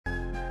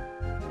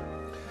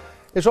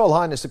His Royal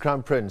Highness the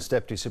Crown Prince,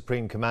 Deputy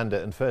Supreme Commander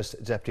and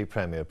First Deputy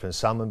Premier Prince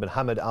Salman bin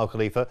Hamad Al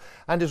Khalifa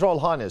and His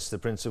Royal Highness the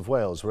Prince of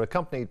Wales were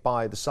accompanied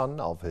by the son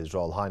of His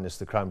Royal Highness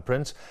the Crown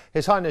Prince,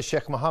 His Highness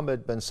Sheikh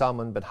Mohammed bin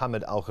Salman bin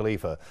Hamad Al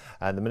Khalifa,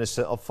 and the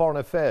Minister of Foreign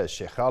Affairs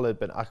Sheikh Khalid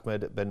bin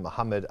Ahmed bin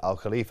Mohammed Al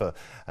Khalifa,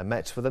 and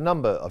met with a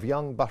number of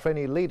young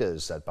Bahraini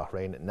leaders at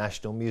Bahrain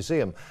National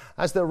Museum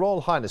as their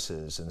Royal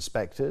Highnesses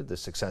inspected the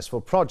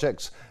successful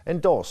projects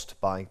endorsed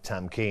by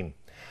Tamkeen.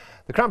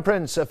 The Crown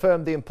Prince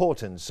affirmed the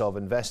importance of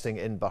investing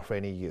in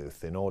Bahraini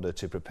youth in order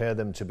to prepare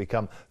them to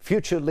become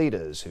future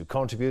leaders who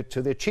contribute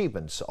to the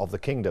achievements of the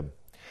kingdom.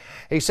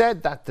 He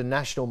said that the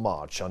National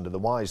March, under the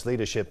wise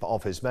leadership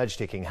of His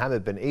Majesty King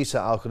Hamad bin Isa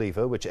Al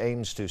Khalifa, which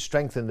aims to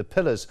strengthen the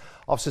pillars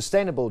of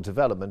sustainable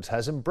development,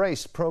 has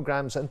embraced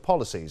programs and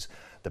policies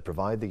that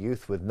provide the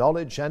youth with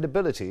knowledge and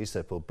abilities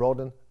that will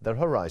broaden their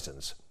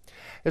horizons.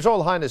 His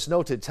Royal Highness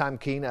noted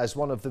Tamkeen as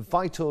one of the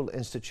vital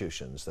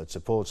institutions that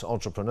supports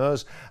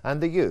entrepreneurs and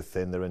the youth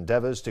in their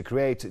endeavours to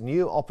create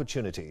new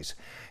opportunities.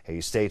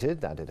 He stated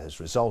that it has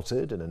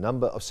resulted in a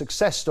number of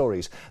success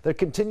stories that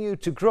continue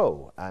to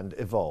grow and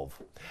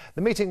evolve.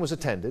 The meeting was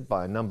attended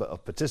by a number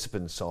of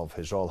participants of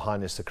His Royal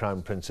Highness the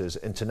Crown Prince's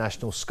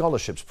International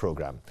Scholarships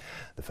Programme,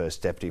 the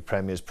First Deputy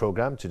Premier's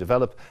Programme to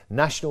develop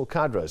national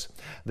cadres,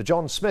 the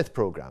John Smith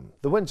Programme,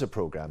 the Windsor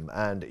Programme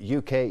and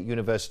UK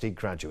university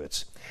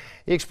graduates.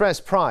 He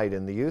expressed pride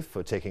in the youth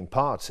for taking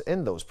part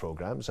in those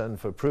programmes and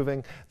for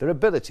proving their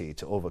ability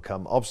to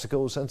overcome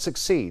obstacles and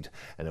succeed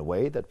in a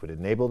way that would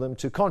enable them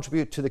to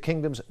contribute to the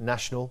Kingdom's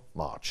National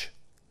March.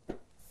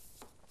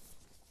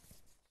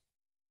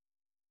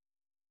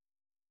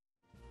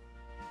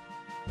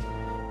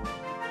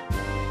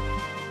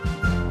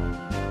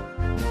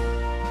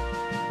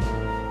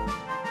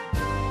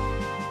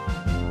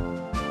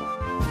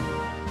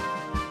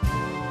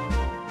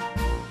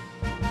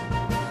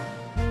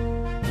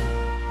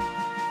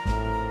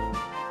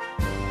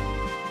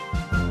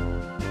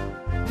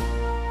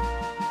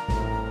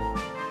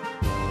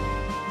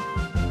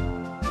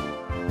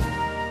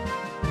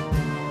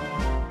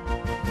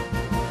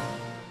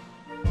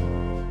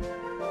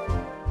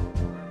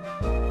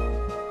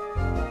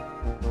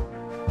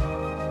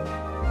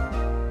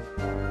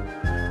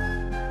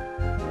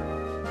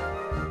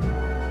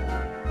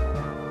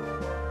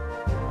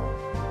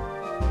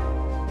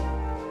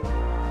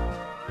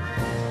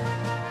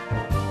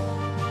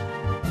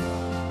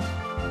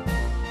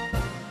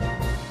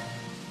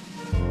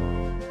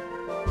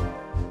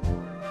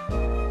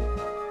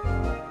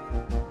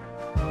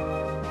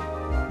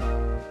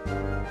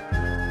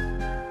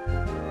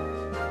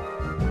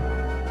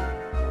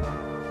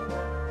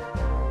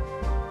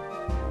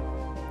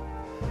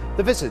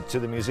 The visit to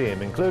the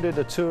museum included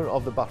a tour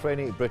of the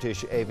Bahraini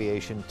British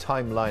Aviation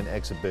Timeline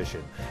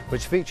exhibition,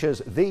 which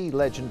features the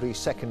legendary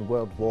Second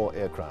World War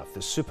aircraft, the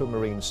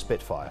Supermarine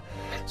Spitfire.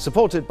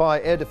 Supported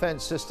by Air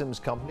Defence Systems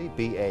Company,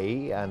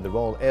 BAE, and the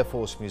Royal Air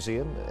Force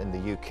Museum in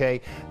the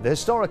UK, the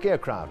historic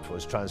aircraft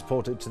was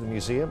transported to the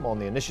museum on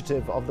the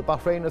initiative of the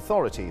Bahrain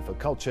Authority for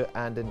Culture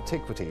and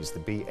Antiquities, the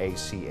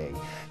BACA,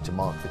 to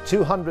mark the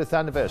 200th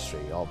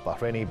anniversary of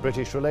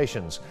Bahraini-British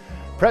relations.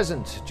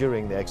 Present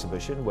during the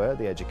exhibition were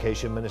the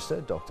Education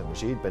Minister, Dr.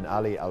 Majid bin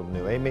Ali Al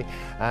Nuaimi,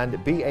 and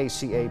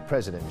BACA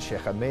President Sheikh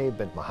Hamad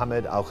bin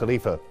Mohammed Al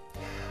Khalifa.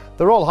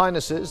 The Royal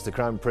Highnesses, the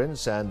Crown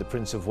Prince and the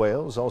Prince of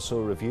Wales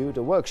also reviewed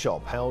a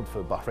workshop held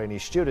for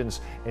Bahraini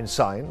students in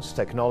science,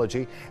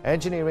 technology,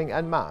 engineering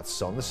and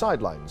maths on the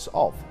sidelines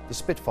of the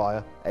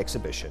Spitfire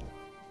exhibition.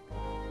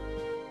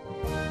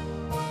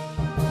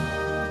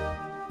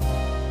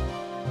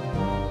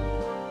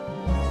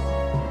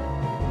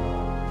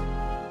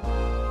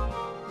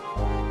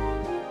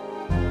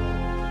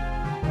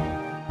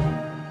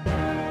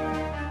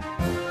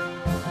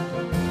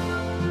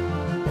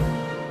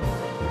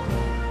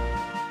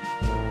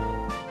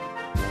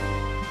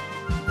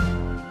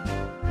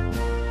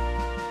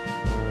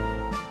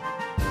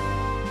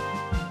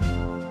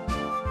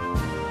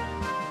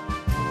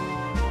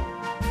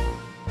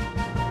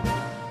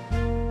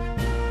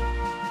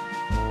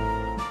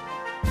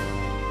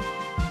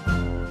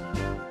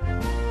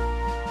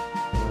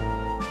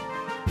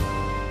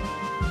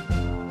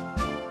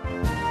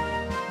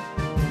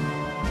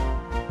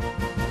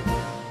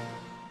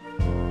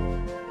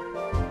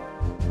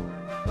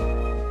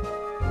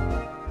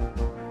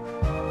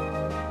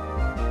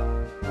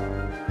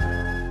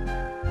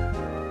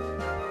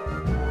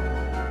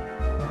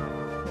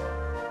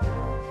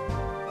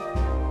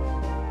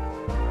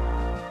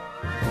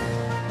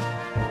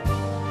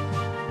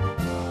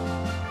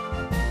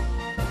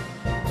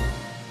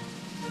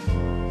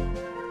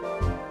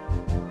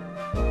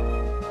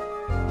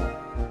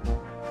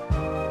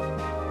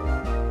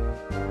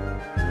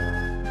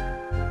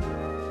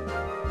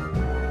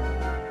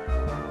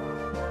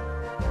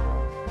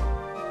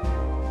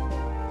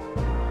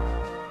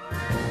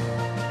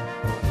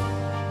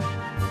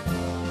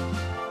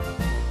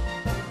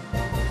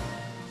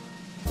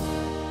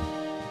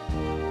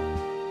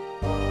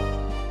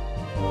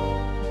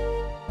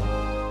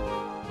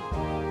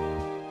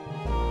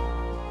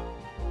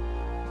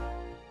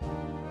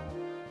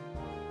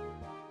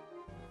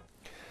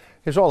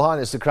 His Royal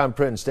Highness the Crown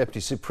Prince,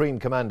 Deputy Supreme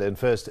Commander and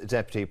First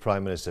Deputy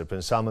Prime Minister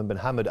Prince Salman bin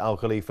Hamad Al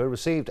Khalifa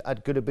received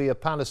at Gudabia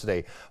Palace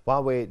today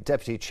Huawei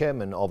Deputy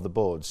Chairman of the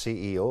Board,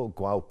 CEO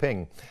Guo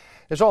Ping.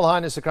 His Royal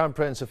Highness the Crown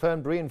Prince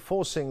affirmed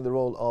reinforcing the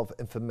role of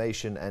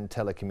information and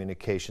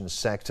telecommunications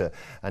sector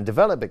and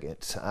developing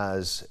it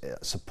as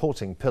a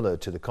supporting pillar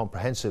to the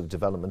comprehensive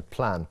development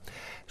plan.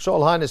 His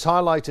Royal Highness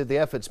highlighted the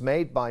efforts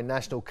made by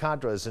national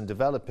cadres in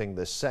developing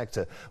this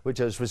sector, which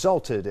has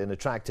resulted in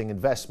attracting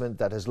investment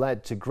that has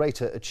led to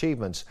greater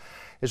achievements.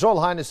 His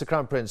Royal Highness the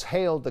Crown Prince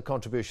hailed the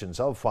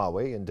contributions of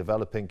Huawei in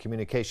developing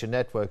communication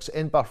networks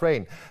in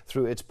Bahrain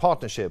through its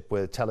partnership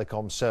with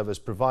telecom service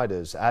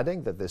providers,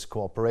 adding that this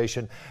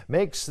cooperation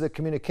makes the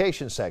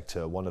communication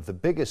sector one of the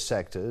biggest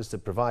sectors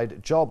that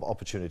provide job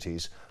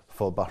opportunities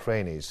for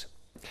Bahrainis.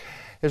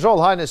 His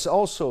Royal Highness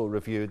also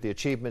reviewed the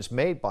achievements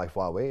made by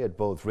Huawei at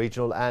both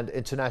regional and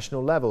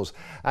international levels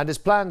and his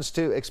plans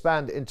to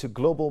expand into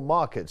global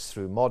markets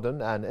through modern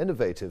and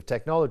innovative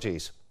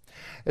technologies.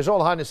 His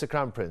Royal Highness the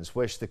Crown Prince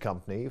wished the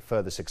company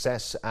further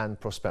success and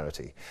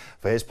prosperity.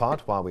 For his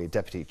part, Huawei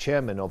Deputy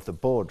Chairman of the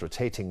Board,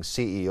 rotating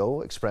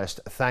CEO, expressed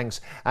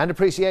thanks and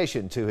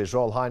appreciation to His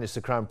Royal Highness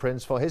the Crown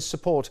Prince for his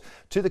support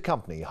to the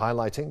company,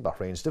 highlighting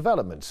Bahrain's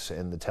development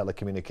in the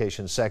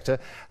telecommunications sector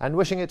and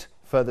wishing it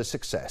further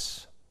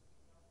success.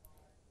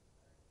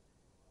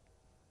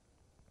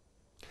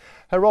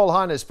 Her Royal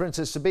Highness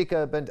Princess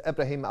Sabika bint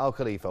Ibrahim Al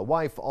Khalifa,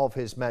 wife of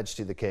His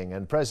Majesty the King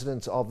and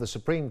President of the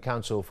Supreme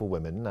Council for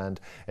Women, and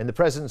in the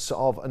presence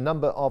of a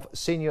number of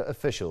senior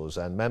officials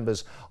and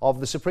members of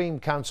the Supreme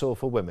Council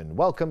for Women,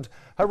 welcomed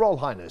Her Royal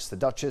Highness the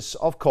Duchess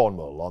of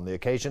Cornwall on the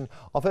occasion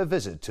of her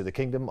visit to the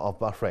Kingdom of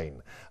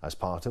Bahrain, as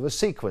part of a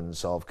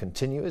sequence of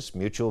continuous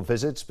mutual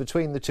visits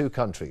between the two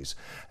countries,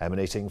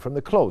 emanating from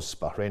the close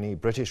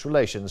Bahraini-British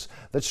relations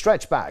that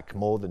stretch back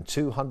more than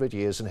 200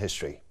 years in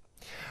history.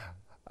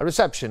 A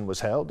reception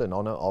was held in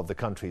honour of the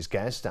country's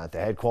guest at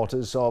the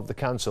headquarters of the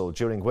Council,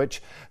 during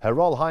which Her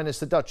Royal Highness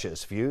the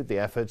Duchess viewed the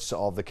efforts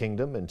of the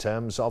Kingdom in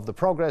terms of the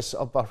progress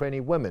of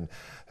Bahraini women,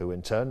 who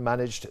in turn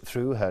managed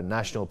through her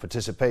national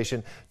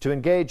participation to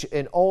engage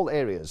in all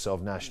areas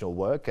of national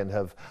work and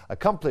have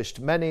accomplished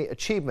many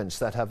achievements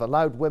that have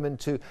allowed women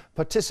to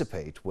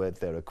participate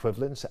with their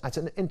equivalents at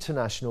an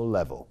international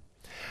level.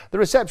 The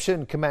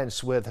reception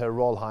commenced with Her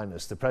Royal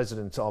Highness the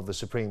President of the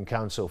Supreme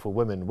Council for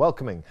Women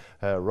welcoming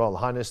Her Royal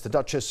Highness the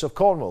Duchess of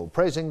Cornwall,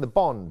 praising the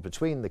bond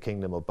between the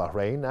Kingdom of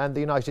Bahrain and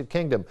the United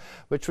Kingdom,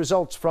 which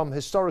results from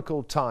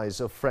historical ties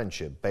of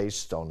friendship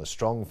based on a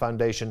strong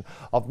foundation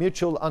of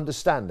mutual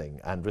understanding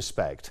and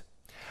respect.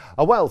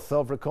 A wealth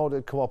of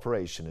recorded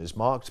cooperation is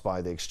marked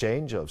by the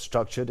exchange of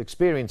structured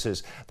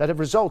experiences that have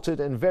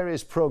resulted in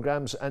various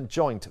programs and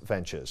joint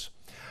ventures.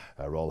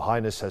 Her Royal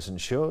Highness has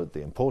ensured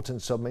the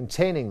importance of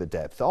maintaining the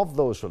depth of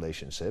those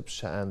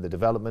relationships and the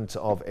development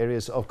of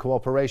areas of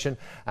cooperation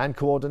and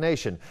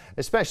coordination,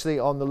 especially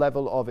on the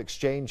level of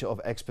exchange of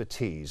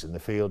expertise in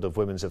the field of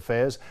women's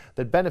affairs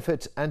that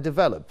benefit and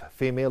develop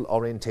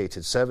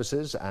female-orientated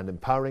services and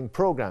empowering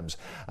programs,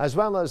 as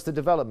well as the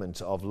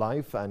development of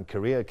life and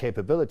career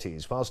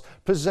capabilities whilst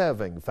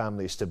preserving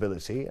family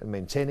stability and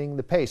maintaining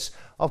the pace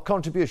of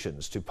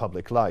contributions to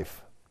public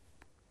life.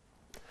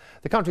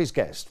 The country's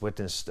guest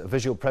witnessed a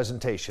visual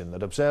presentation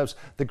that observes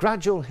the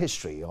gradual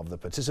history of the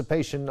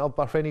participation of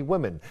Bahraini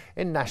women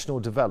in national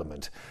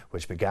development,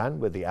 which began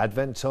with the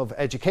advent of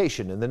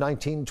education in the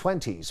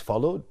 1920s,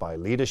 followed by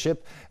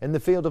leadership in the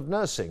field of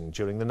nursing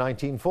during the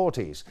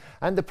 1940s,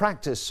 and the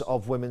practice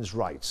of women's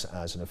rights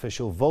as an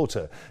official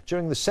voter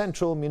during the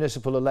central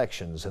municipal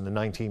elections in the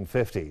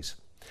 1950s.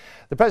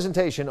 The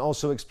presentation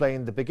also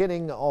explained the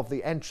beginning of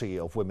the entry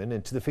of women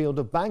into the field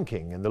of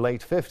banking in the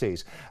late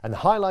 50s and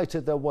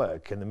highlighted their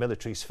work in the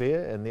military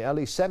sphere in the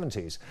early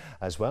 70s,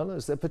 as well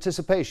as their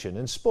participation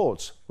in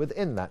sports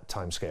within that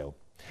timescale.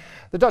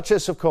 The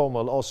Duchess of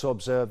Cornwall also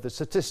observed the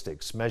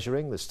statistics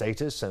measuring the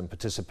status and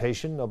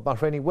participation of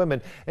Bahraini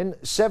women in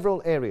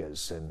several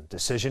areas, in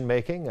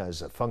decision-making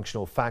as a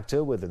functional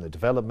factor within the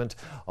development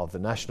of the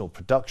national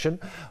production,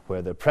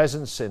 where their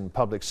presence in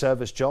public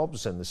service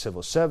jobs and the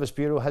Civil Service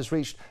Bureau has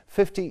reached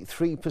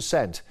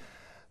 53%.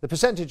 The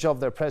percentage of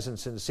their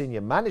presence in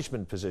senior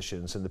management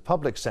positions in the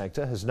public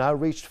sector has now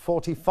reached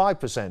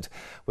 45%,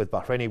 with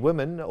Bahraini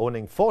women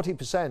owning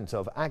 40%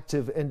 of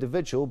active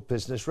individual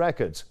business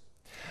records.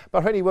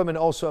 Bahraini women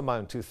also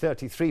amount to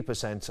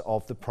 33%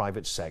 of the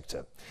private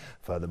sector.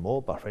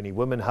 Furthermore, Bahraini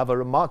women have a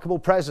remarkable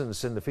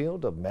presence in the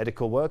field of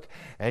medical work,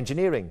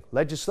 engineering,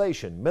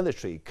 legislation,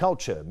 military,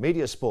 culture,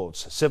 media,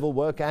 sports, civil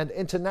work and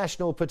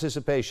international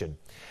participation.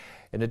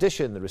 In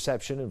addition, the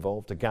reception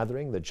involved a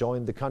gathering that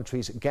joined the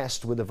country's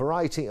guest with a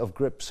variety of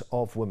groups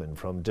of women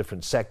from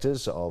different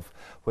sectors, of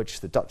which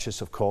the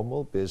Duchess of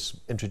Cornwall is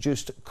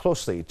introduced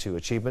closely to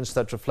achievements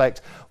that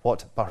reflect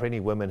what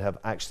Bahraini women have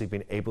actually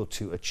been able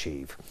to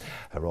achieve.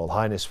 Her Royal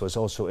Highness was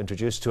also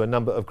introduced to a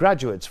number of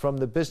graduates from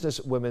the Business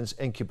Women's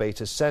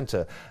Incubator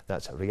Centre,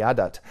 that's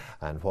Riyadat,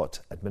 and what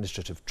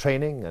administrative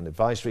training and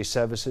advisory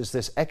services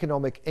this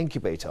economic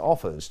incubator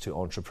offers to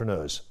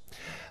entrepreneurs.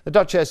 The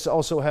Duchess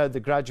also heard the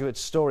graduates'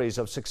 stories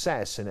of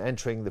success in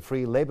entering the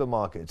free labour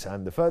market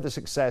and the further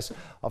success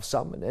of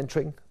some in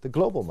entering the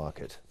global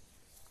market.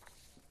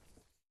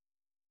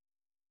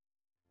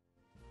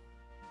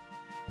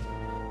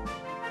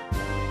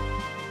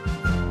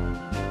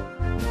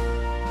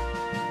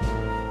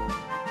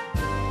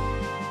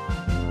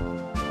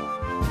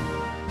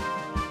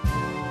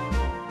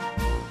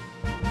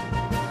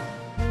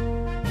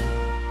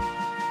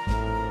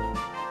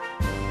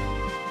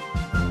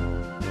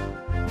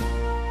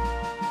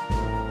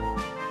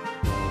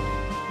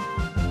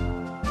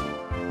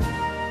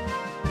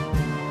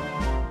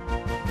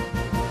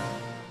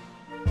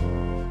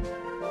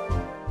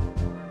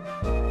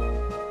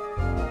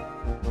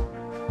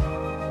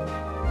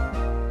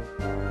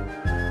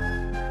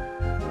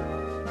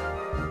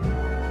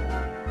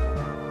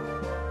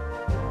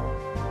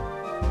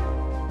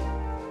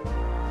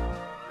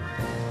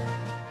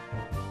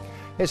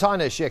 His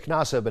Highness Sheikh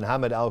Nasser bin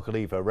Hamad Al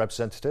Khalifa,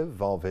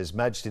 representative of His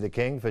Majesty the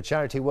King for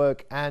Charity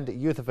Work and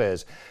Youth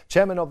Affairs,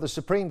 Chairman of the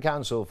Supreme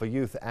Council for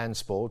Youth and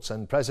Sports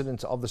and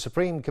President of the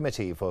Supreme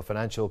Committee for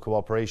Financial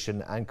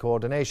Cooperation and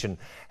Coordination,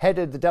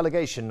 headed the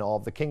delegation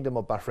of the Kingdom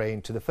of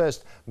Bahrain to the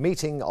first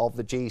meeting of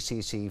the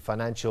GCC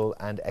Financial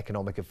and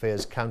Economic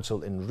Affairs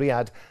Council in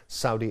Riyadh,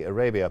 Saudi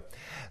Arabia.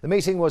 The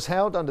meeting was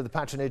held under the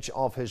patronage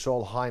of His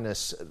Royal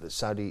Highness the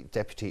Saudi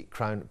Deputy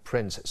Crown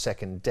Prince,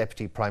 Second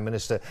Deputy Prime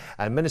Minister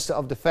and Minister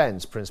of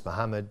Defence, Prince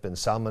Mohammed bin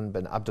Salman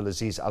bin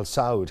Abdulaziz Al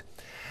Saud.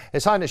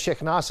 His Highness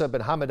Sheikh Nasser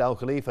bin Hamad Al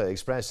Khalifa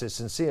expressed his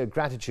sincere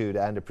gratitude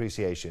and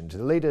appreciation to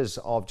the leaders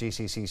of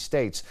GCC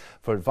states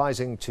for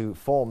advising to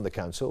form the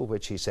council,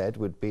 which he said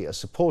would be a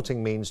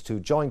supporting means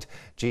to joint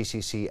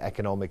GCC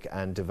economic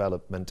and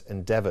development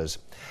endeavours.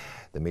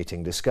 The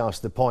meeting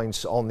discussed the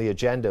points on the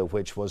agenda,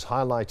 which was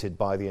highlighted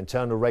by the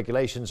internal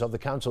regulations of the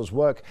Council's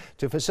work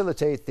to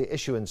facilitate the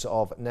issuance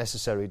of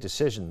necessary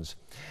decisions,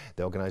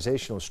 the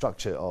organisational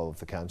structure of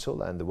the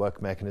Council and the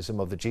work mechanism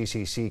of the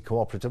GCC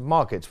cooperative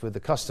markets with the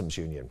Customs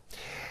Union.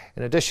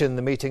 In addition,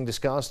 the meeting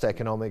discussed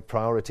economic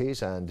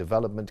priorities and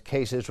development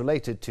cases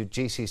related to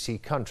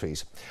GCC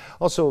countries.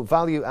 Also,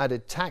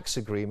 value-added tax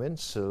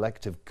agreements,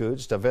 selective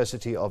goods,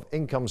 diversity of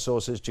income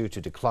sources due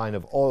to decline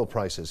of oil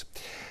prices.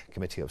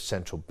 Committee of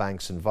Central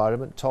Bank's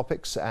environment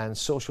topics and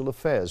social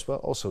affairs were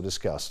also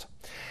discussed.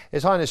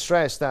 His Highness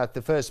stressed that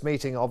the first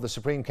meeting of the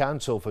Supreme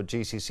Council for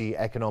GCC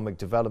Economic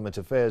Development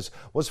Affairs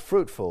was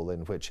fruitful,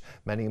 in which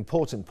many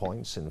important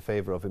points in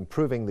favour of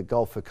improving the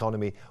Gulf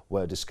economy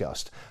were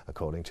discussed,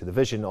 according to the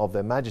vision of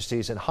Their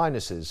Majesties and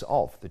Highnesses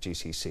of the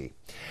GCC.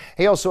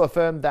 He also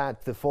affirmed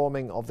that the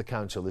forming of the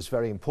Council is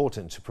very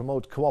important to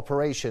promote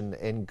cooperation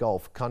in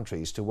Gulf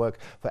countries to work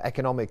for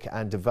economic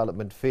and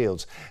development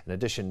fields, in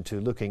addition to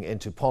looking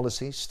into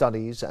policy,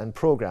 studies and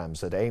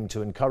programmes that aim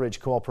to encourage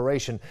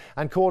cooperation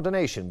and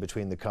coordination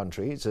between the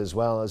countries, as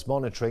well as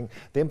monitoring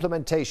the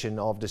implementation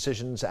of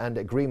decisions and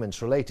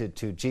agreements related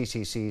to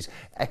GCC's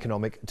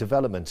economic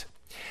development.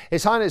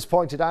 His Highness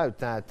pointed out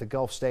that the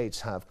Gulf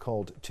states have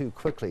called too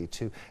quickly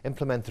to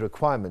implement the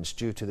requirements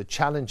due to the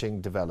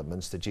challenging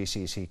developments the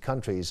GCC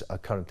countries are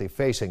currently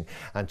facing,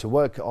 and to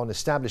work on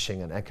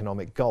establishing an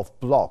economic Gulf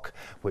bloc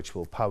which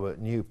will power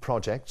new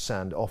projects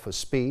and offer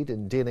speed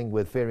in dealing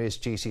with various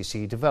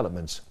GCC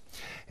developments.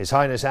 His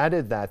Highness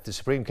added that the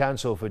Supreme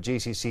Council for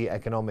GCC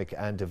Economic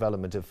and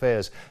Development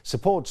Affairs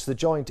supports the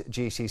joint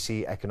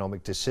GCC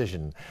economic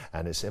decision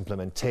and its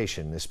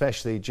implementation,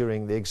 especially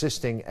during the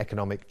existing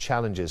economic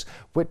challenges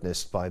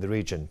witnessed by the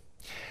region.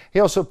 He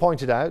also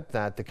pointed out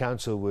that the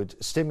Council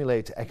would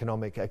stimulate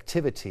economic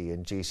activity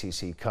in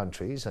GCC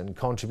countries and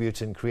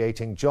contribute in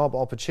creating job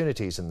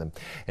opportunities in them,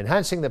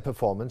 enhancing their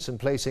performance and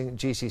placing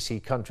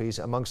GCC countries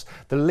amongst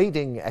the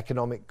leading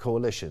economic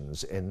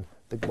coalitions in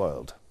the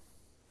world.